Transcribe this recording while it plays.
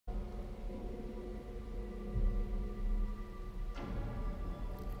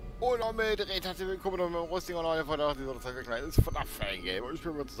Und damit herzlich willkommen mit meinem Rostiger Rentner von der dieser Zeit kleines Fnaf Fangame. Und ich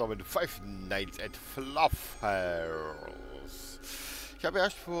spiele zusammen mit 5 Nights at Fluffers. Ich habe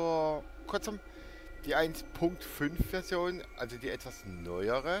erst vor kurzem die 1.5 Version, also die etwas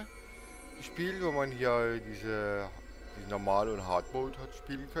neuere, gespielt, wo man hier diese Normal- und Hard-Mode hat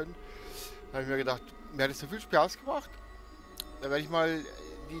spielen können. Da habe ich mir gedacht, mir hat es so viel Spaß gemacht, da werde ich mal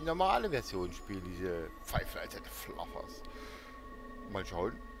die normale Version spielen, diese 5 Nights at Fluffers. Mal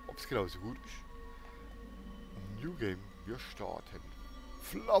schauen, ob es genauso gut ist. New Game, wir starten.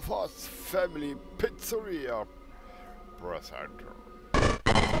 Fluffers Family Pizzeria Restaurant.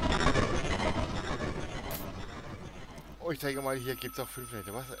 Oh, ich denke mal, hier gibt es auch 5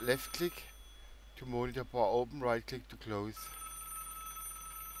 Nächte. Was? Left Click to monitor bar open, right click to close.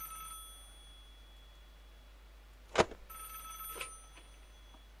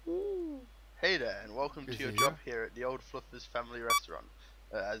 Hey there, and welcome to your job here at the old Fluffers Family Restaurant.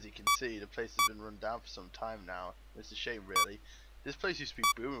 As you can see, the place has been run down for some time now. It's a shame, really. This place used to be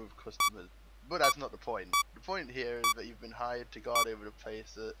booming with customers, but that's not the point. The point here is that you've been hired to guard over the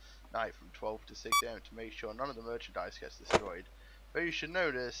place at night from 12 to 6 AM to make sure none of the merchandise gets destroyed. But you should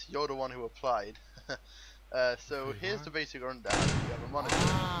know this, you're the one who applied. So here's the basic rundown. You have a monitor in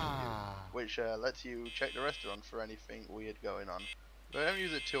front of you, which lets you check the restaurant for anything weird going on. But don't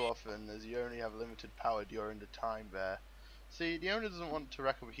use it too often, as you only have limited power during the time there. See, the owner doesn't want to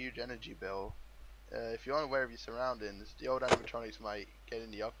rack up a huge energy bill. If you're unaware of your surroundings, the old animatronics might get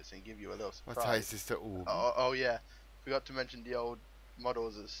in the office and give you a little surprise. Was heißt es da oben? Oh yeah, forgot to mention the old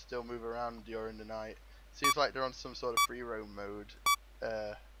models that still move around during the night. Seems like they're on some sort of free roam mode.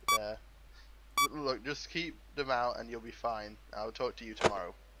 There. Look, just keep them out and you'll be fine. I'll talk to you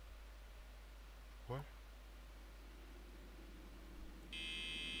tomorrow. What?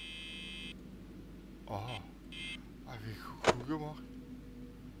 Aha. Wie cool gemacht.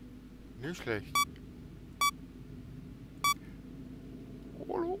 Nicht schlecht.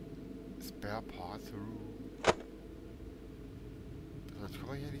 Hallo. Spare Parts Room. Sonst kann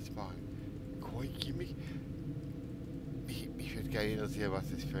man hier nichts machen. Koi Gimmick. Mich würde gerne interessieren, was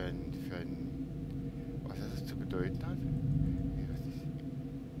das für ein was das zu bedeuten hat.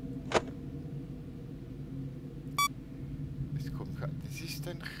 Es kommt, das ist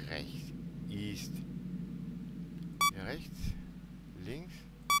dann rechts. East. Hier rechts. Links.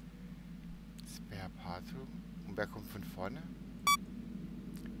 Spare Parts Room. Und wer kommt von vorne?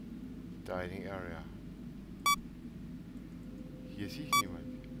 Dining Area. Hier sehe ich niemand.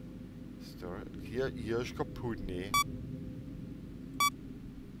 Store. Hier ist kaputt, nee.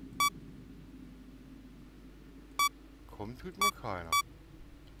 Kommt tut mir keiner.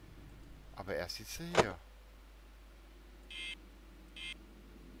 Aber er sitzt hier.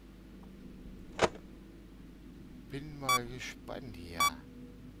 Bin mal gespannt hier.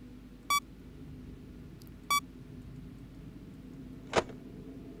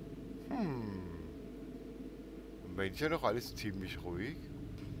 Im Moment ist ja noch alles ziemlich ruhig.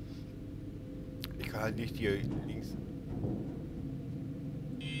 Ich kann halt nicht hier links.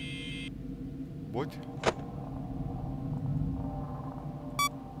 What?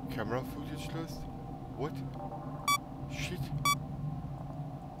 Camera footage lost? What? Shit.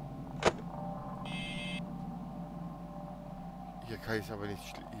 Hier kann ich es aber nicht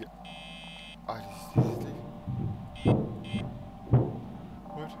hier. Ah, das ist dieses Licht.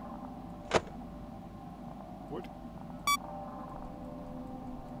 What? What?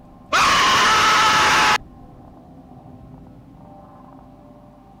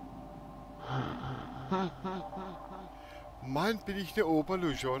 Mann, bin ich eine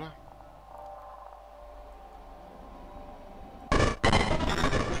Oberlusche, oder?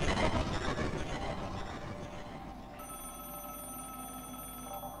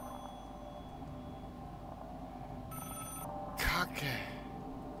 Kacke.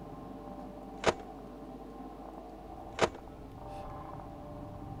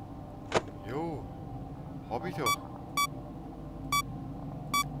 Jo, hab ich doch.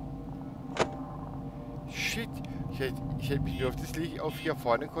 Shit, ich hätte mich nur auf das Licht auf hier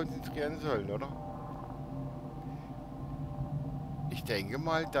vorne konzentrieren sollen, oder? Ich denke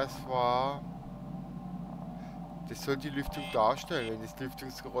mal, das soll die Lüftung darstellen, wenn das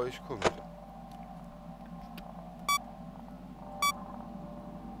Lüftungsgeräusch kommt.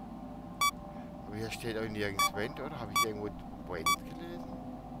 Aber hier steht auch nirgends Vent, oder? Habe ich irgendwo Vent gelesen?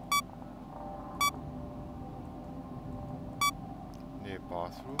 Ne,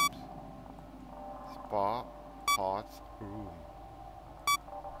 Bathrooms. Spa Parts Room.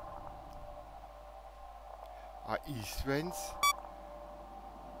 Ah, East Vents.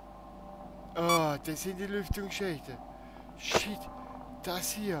 Ah, das sind die Lüftungsschächte. Shit.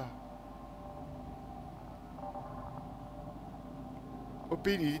 Das hier. Wo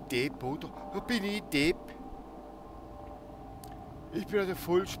bin ich, Depp, Bruder? Wo bin ich, Depp? Ich bin also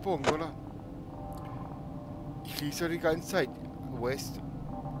Vollsprung, oder? Ich lese ja die ganze Zeit. West,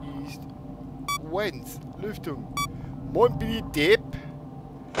 East, West. Lüftung. Mann, bin ich Depp?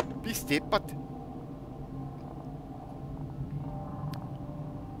 Bist deppert.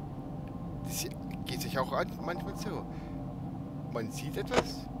 Das geht sich auch manchmal so. Man sieht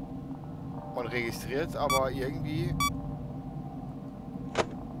etwas, man registriert es, aber irgendwie...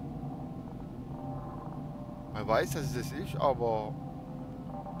 Man weiß, dass es das ist, aber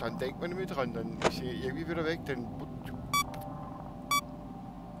dann denkt man nicht mehr dran, dann ist sie irgendwie wieder weg, dann...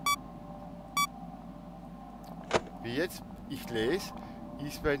 Wie jetzt, ich lese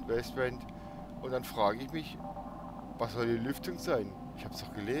Eastwind, Westwind und dann frage ich mich, was soll die Lüftung sein? Ich habe es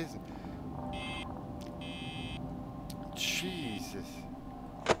doch gelesen. Jesus.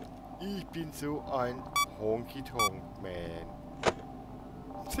 Ich bin so ein Honky-Tonk-Man.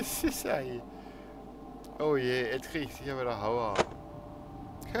 Das ist ein... Oh je, jetzt krieg ich sicher wieder Hauer.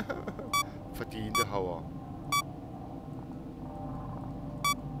 Verdiente Hauer.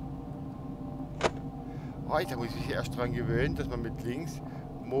 Oh, da muss ich mich erst dran gewöhnen, dass man mit links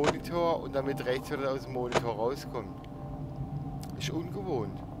Monitor und dann mit rechts wieder aus dem Monitor rauskommt. Ist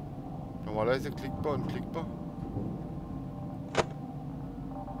ungewohnt. Normalerweise klickt man und klickt man.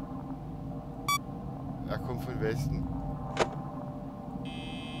 Er kommt von Westen.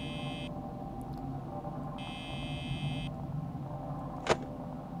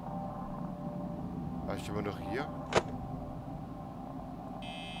 Ist immer noch hier?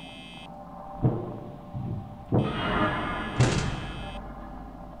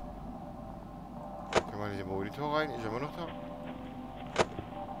 Kann man in den Monitor rein? Ist immer noch da?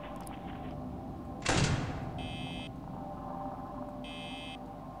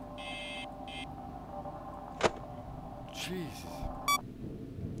 Jesus.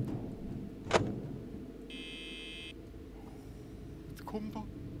 Jetzt kommt er.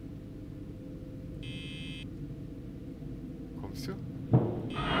 Kommst du?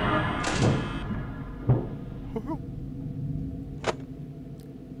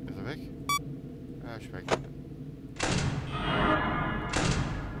 Ist er weg? Ja, ist weg.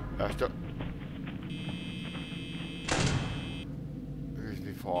 Ja, ist da. Willst du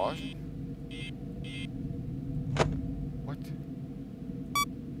mich verarschen? What?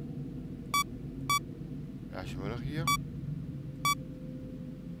 Ja, ist immer noch hier.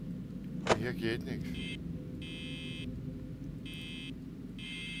 Hier geht nichts.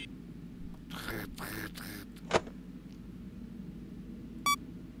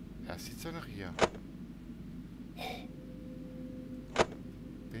 Er sitzt ja noch hier.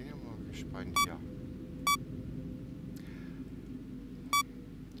 Bin ja mal gespannt hier.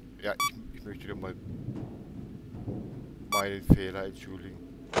 Ja, ich möchte doch mal meinen Fehler entschuldigen.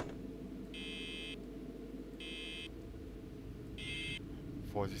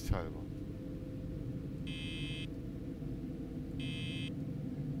 Vorsichtshalber.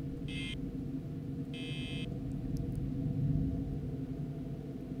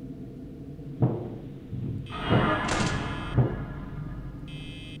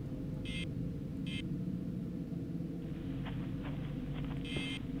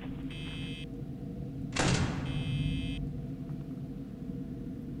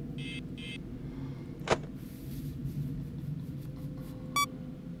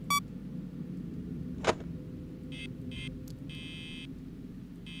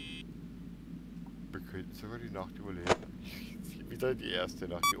 Wir könnten sogar die Nacht überleben. Wieder die erste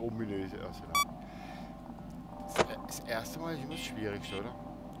Nacht, die ominöse erste Nacht. Das erste Mal ist immer das Schwierigste, oder?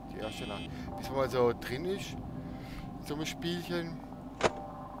 Die erste Nacht. Bis man mal so drin ist, in so einem Spielchen.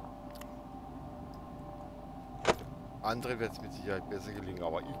 Anderen wird es mit Sicherheit besser gelingen,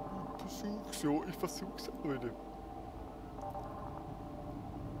 aber ich versuch's heute.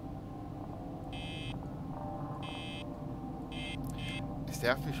 Es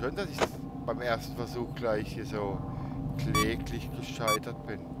nervt mich schon, dass ich beim ersten Versuch gleich hier so kläglich gescheitert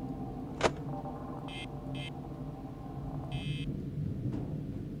bin.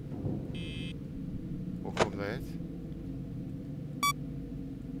 Wo kommt er jetzt?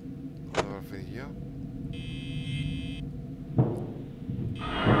 Kommt er von hier?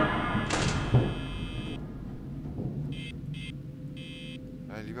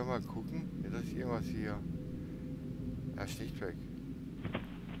 Na, lieber mal gucken. Nicht, dass irgendwas hier... Er ist nicht weg.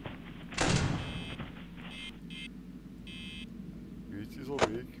 Jetzt ist er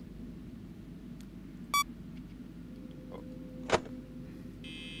weg. Oh.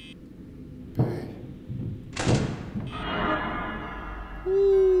 Hey.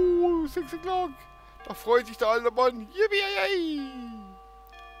 6 O'clock. Da freut sich der alte Mann. Yippie!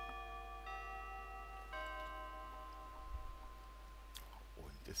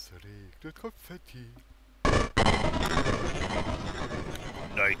 Und es regnet Konfetti.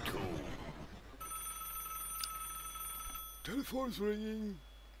 Nightguard. Telefon ist ringing.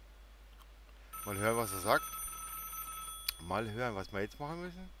 Mal hören, was er sagt. Mal hören, was wir jetzt machen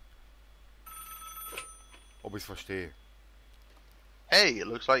müssen. Ob ich es verstehe. Hey, it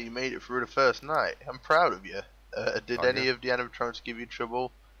looks like you made it through the first night. I'm proud of you. Did any of the animatronics give you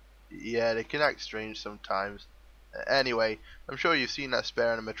trouble? Yeah, they can act strange sometimes. Anyway, I'm sure you've seen that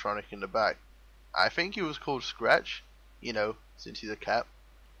spare animatronic in the back. I think he was called Scratch, you know, since he's a cat.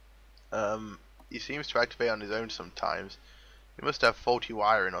 He seems to activate on his own sometimes. He must have faulty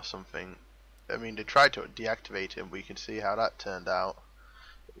wiring or something. I mean, they tried to deactivate him, but you can see how that turned out.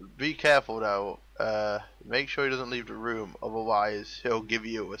 Be careful though, make sure he doesn't leave the room, otherwise he'll give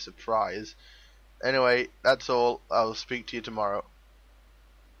you a surprise. Anyway, that's all. I'll speak to you tomorrow.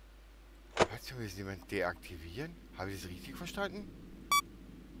 Was, wir müssen jemanden deaktivieren? Habe ich das richtig verstanden?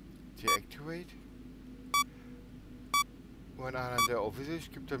 Deactivate? Wenn einer in der Office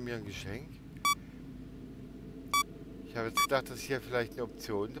ist, gibt er mir ein Geschenk. Ich habe jetzt gedacht, dass hier vielleicht eine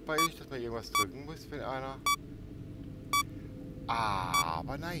Option dabei ist, dass man irgendwas drücken muss, wenn einer...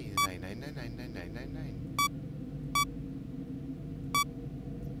 Aber nein, nein, nein, nein, nein, nein, nein, nein, nein.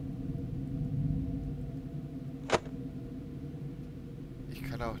 Ich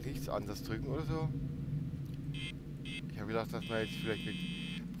kann auch nichts anderes drücken oder so. Ich habe gedacht, dass man jetzt vielleicht mit...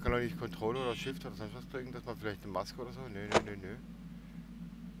 Man kann auch nicht Control oder Shift oder sonst was drücken, dass man vielleicht eine Maske oder so... Nö, nö, nö, nö.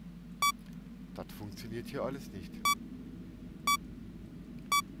 Das funktioniert hier alles nicht.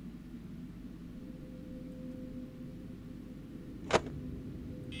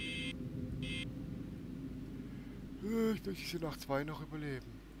 Ich möchte sie nach 2 noch überleben.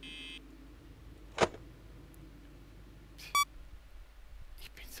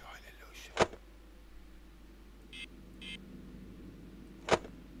 Ich bin so eine Lusche.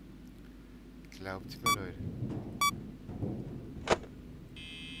 Glaubt's mir, Leute.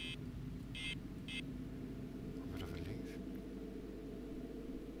 Wieder von links.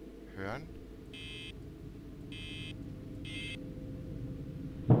 Hören.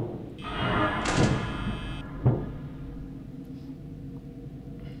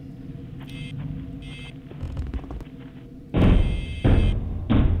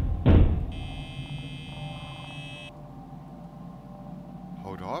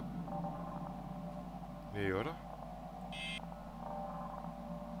 Haut ab? Nee, oder?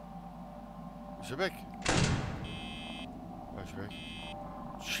 Ist er weg? Ist weg.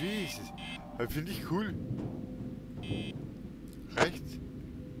 Jesus. Das finde ich cool. Rechts.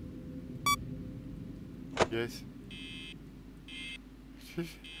 Yes.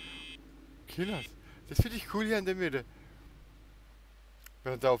 Killers. Das finde ich cool hier in der Mitte.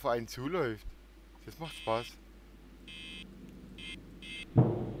 Wenn er da auf einen zuläuft. Das macht Spaß.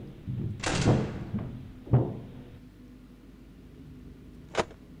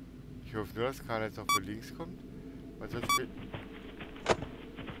 Ich hoffe nur, dass keiner jetzt noch von links kommt. Weil sonst geht...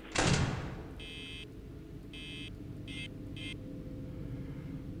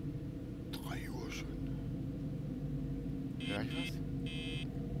 3 Uhr schon. Hör ich was?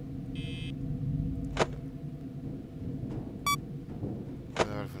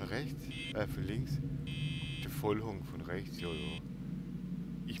 Von rechts? Von links? Der Vollhung von rechts, jojo.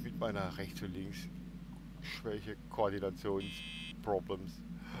 Ich mit meiner rechts und links Schwäche, Koordinationsproblems.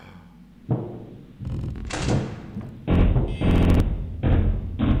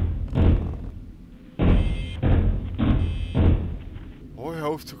 Oh, hör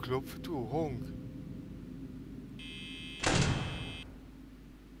auf zu klopfen, du Honk.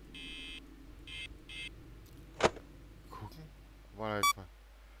 Gucken. War jetzt mal.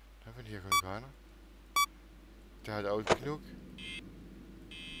 Da von hier kommt keiner. Der hat auch genug.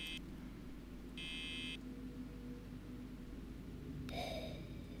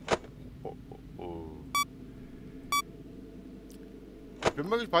 Oh, oh, oh. Ich bin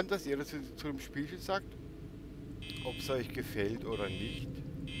mal gespannt, was ihr dazu zu dem Spielchen sagt. Ob es euch gefällt oder nicht.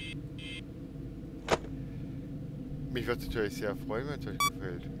 Mich würde es natürlich sehr freuen, wenn es euch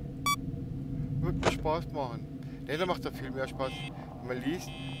gefällt. Würde mir Spaß machen. Ne, da macht es viel mehr Spaß, wenn man liest,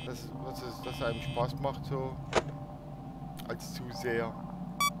 dass einem Spaß macht, so als Zuseher.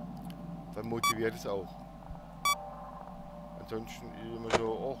 Dann motiviert es auch. Ansonsten immer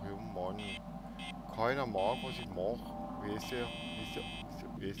so, ach ja Mann, keiner mag, was ich mache. Weißt du?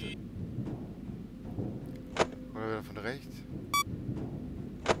 Oder wieder von rechts.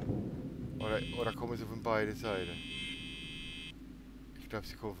 Oder kommen sie von beiden Seiten? Ich glaube,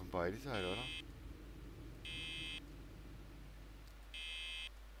 sie kommen von beiden Seiten, oder?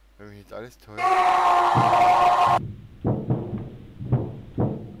 Wenn mich jetzt alles täuscht.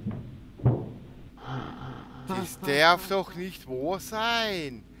 Das darf doch nicht wahr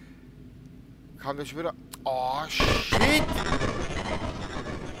sein. Kam das schon wieder... Oh, shit!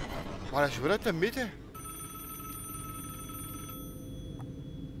 War das schon wieder in der Mitte?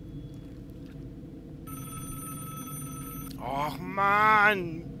 Ach,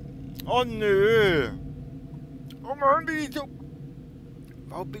 Mann! Oh, nö! Oh, Mann, bin ich so...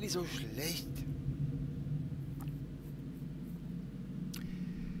 Warum bin ich so schlecht?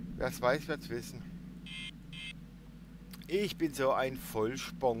 Wer es weiß, wird es wissen. Ich bin so ein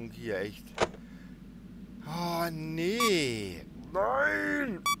Vollsponk hier, echt. Oh, nee.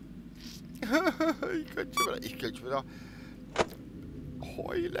 Nein. Ich könnte schon wieder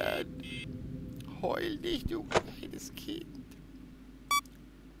heulen. Heul nicht, du kleines Kind.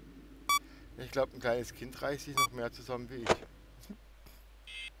 Ich glaube, ein kleines Kind reißt sich noch mehr zusammen wie ich.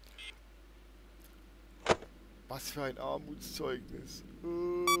 Was für ein Armutszeugnis.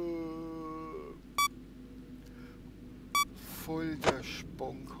 Voll der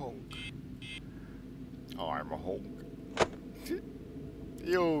Sponkhonk. Armer Honk.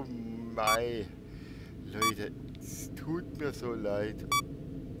 Jo, mei. Leute, es tut mir so leid.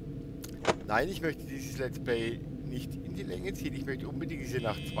 Nein, ich möchte dieses Let's Play nicht in die Länge ziehen. Ich möchte unbedingt diese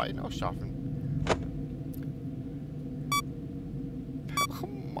Nacht 2 noch schaffen. Ach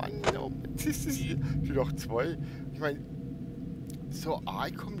Mann, oh, das ist hier noch 2. Ich meine, so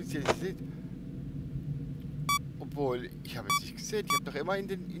arg kompliziert ist es nicht. Obwohl, ich habe es nicht gesehen. Ich habe doch immer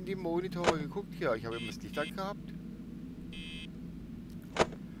in die Monitore geguckt hier. Ich habe immer das Licht angehabt.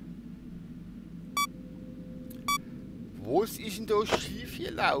 Was ist denn da schief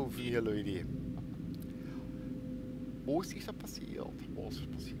gelaufen hier, Leute? Was ist da passiert? Was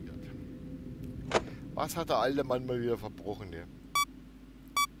ist passiert? Was hat der alte Mann mal wieder verbrochen, ne?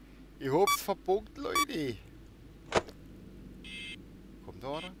 Ich hab's verbockt, Leute. Kommt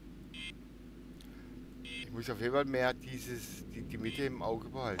da, oder? Ich muss auf jeden Fall mehr die Mitte im Auge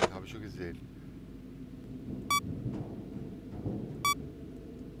behalten, habe ich schon gesehen.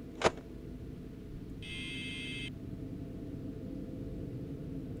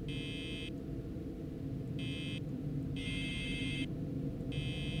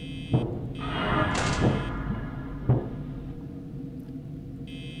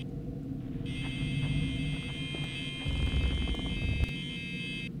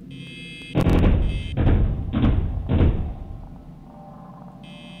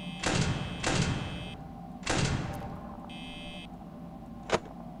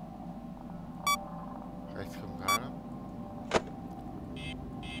 Rechts kommt keiner.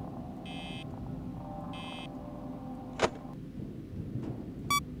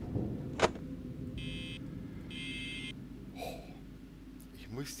 Ich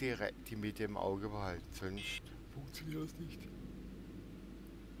muss die Mitte im Auge behalten, sonst funktioniert das nicht.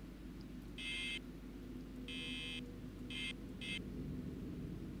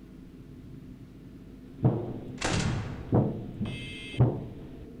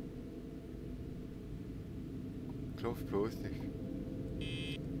 Klopf bloß nicht.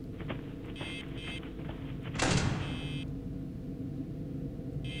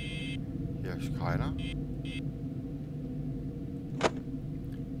 Hier ist keiner.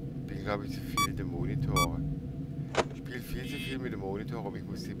 Bin, glaube ich, zu viel in den Monitoren. Ich spiele viel zu viel mit dem Monitor, aber ich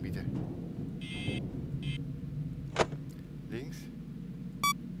muss die Mitte. Links.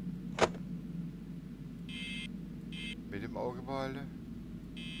 Mit dem Auge behalten.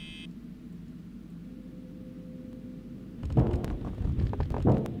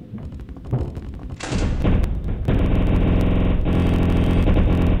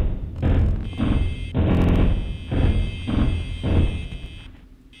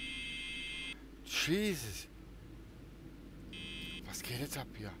 Jesus. Was geht jetzt ab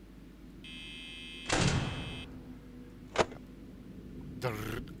hier?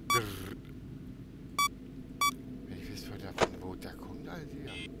 Wenn ich weiß, wo der kommt, Alter.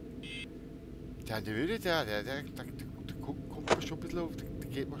 Der an der Wilde, der kommt mir schon ein bisschen auf, der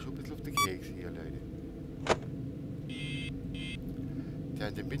geht mir schon ein bisschen auf den Keks hier, Leute. Der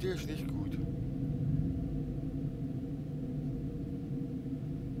in der Mitte ist nicht gut.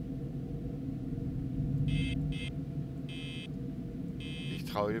 Ich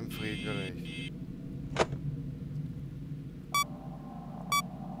traue dem Frieden oder nicht.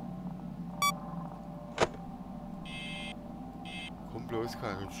 Komm bloß,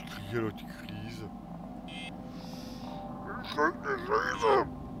 kein ich kriege doch die Krise. Ich krieg die Krise.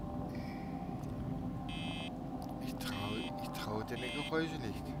 Ich trau deine Geräusche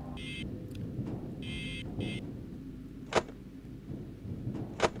nicht.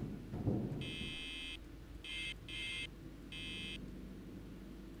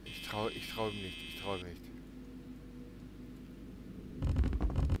 Ich trau ihm nicht.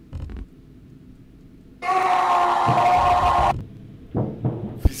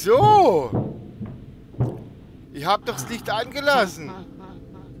 Wieso? Ich hab doch das Licht angelassen.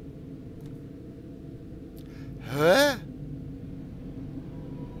 Hä?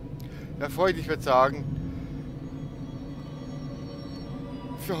 Ja, Freunde, ich würde sagen,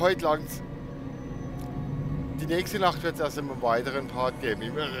 für heute langt's. Die nächste Nacht wird es erst einen weiteren Part geben.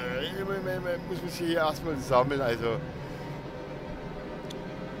 Ich muss mich hier erstmal sammeln. Also,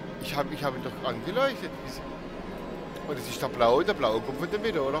 ich hab ihn doch angeleuchtet. Und es ist der Blaue kommt von der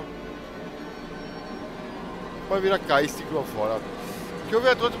Mitte, oder? Mal wieder geistig überfordert. Ich hoffe,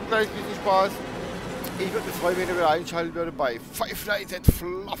 ihr habt trotzdem gleich ein bisschen Spaß. Ich würde mich freuen, wenn ihr wieder einschalten würdet bei Five Nights at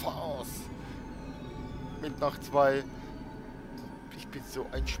Fluffers. Mit Nacht 2. Ich bin so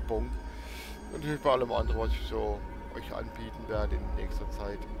ein Spong. Und natürlich bei allem anderen, was ich so euch anbieten werde in nächster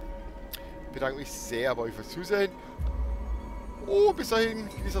Zeit. Ich bedanke mich sehr bei euch fürs Zusehen. Oh, bis dahin,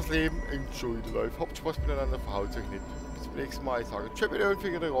 genießt das Leben, enjoy the life. Habt Spaß miteinander, verhaut euch nicht. Bis zum nächsten Mal. Ich sage tschüss mit und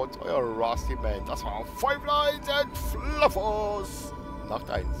Finger der Rot, euer Rusty Man. Das war Five Nights at Fluffers. Nacht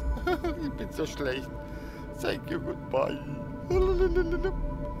 1. Ich bin so schlecht. Thank you, goodbye.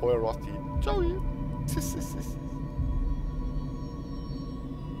 Euer Rusty. Ciao.